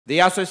The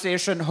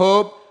association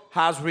Hope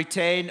has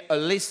retained a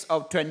list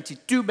of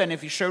 22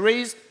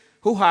 beneficiaries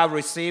who have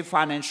received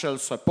financial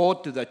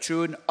support to the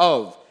tune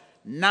of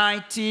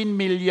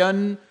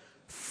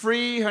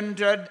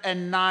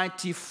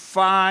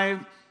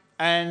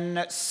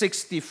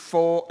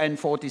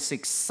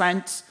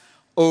 19,395,64.46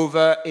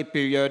 over a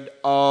period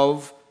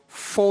of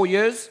 4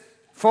 years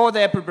for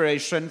their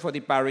preparation for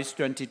the Paris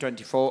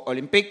 2024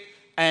 Olympic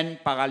and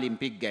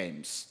Paralympic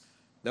Games.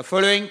 The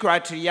following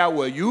criteria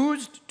were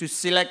used to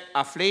select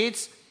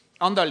athletes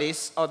on the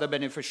list of the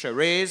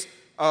beneficiaries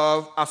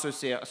of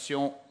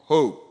Association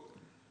Hope.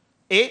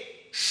 A,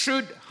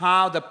 should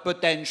have the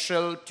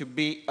potential to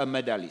be a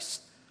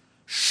medalist,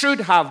 should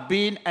have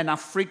been an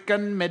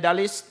African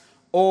medalist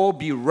or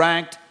be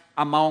ranked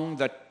among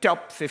the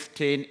top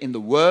 15 in the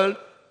world,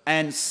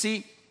 and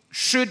C,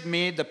 should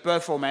meet the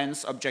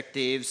performance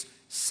objectives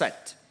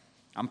set.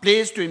 I'm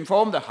pleased to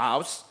inform the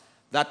House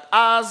that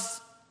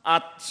as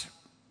at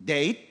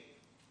date,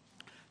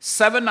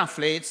 7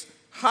 athletes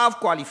have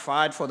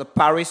qualified for the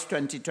Paris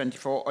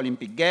 2024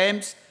 Olympic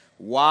Games,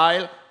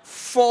 while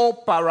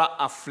 4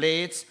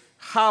 para-athletes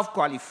have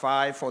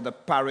qualified for the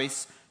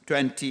Paris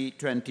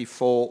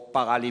 2024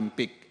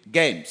 Paralympic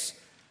Games.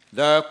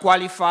 The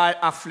qualified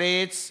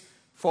athletes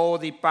for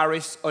the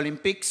Paris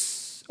Olympic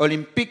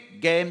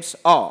Games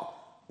are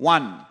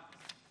 1.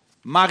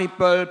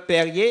 Marie-Paul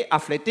Perrier,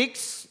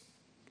 athletics,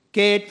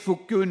 Kate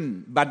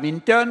Foucault,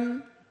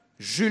 badminton,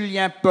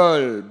 Julien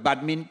Paul,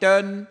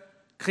 badminton,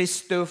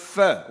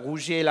 Christophe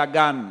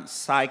Rougier-Lagan,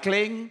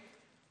 cycling,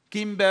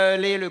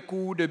 Kimberley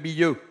Lecoux de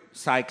Billeux,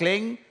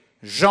 cycling,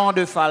 Jean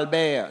de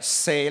Falbert,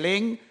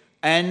 sailing,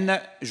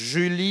 and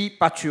Julie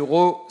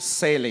Patureau,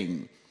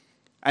 sailing.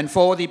 And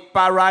for the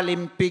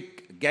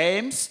Paralympic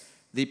Games,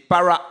 the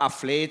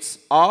para-athletes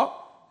are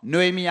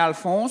Noémie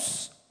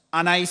Alphonse,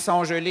 Anaïs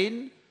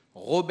Angeline,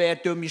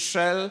 Roberto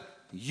Michel,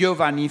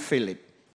 Giovanni Philippe.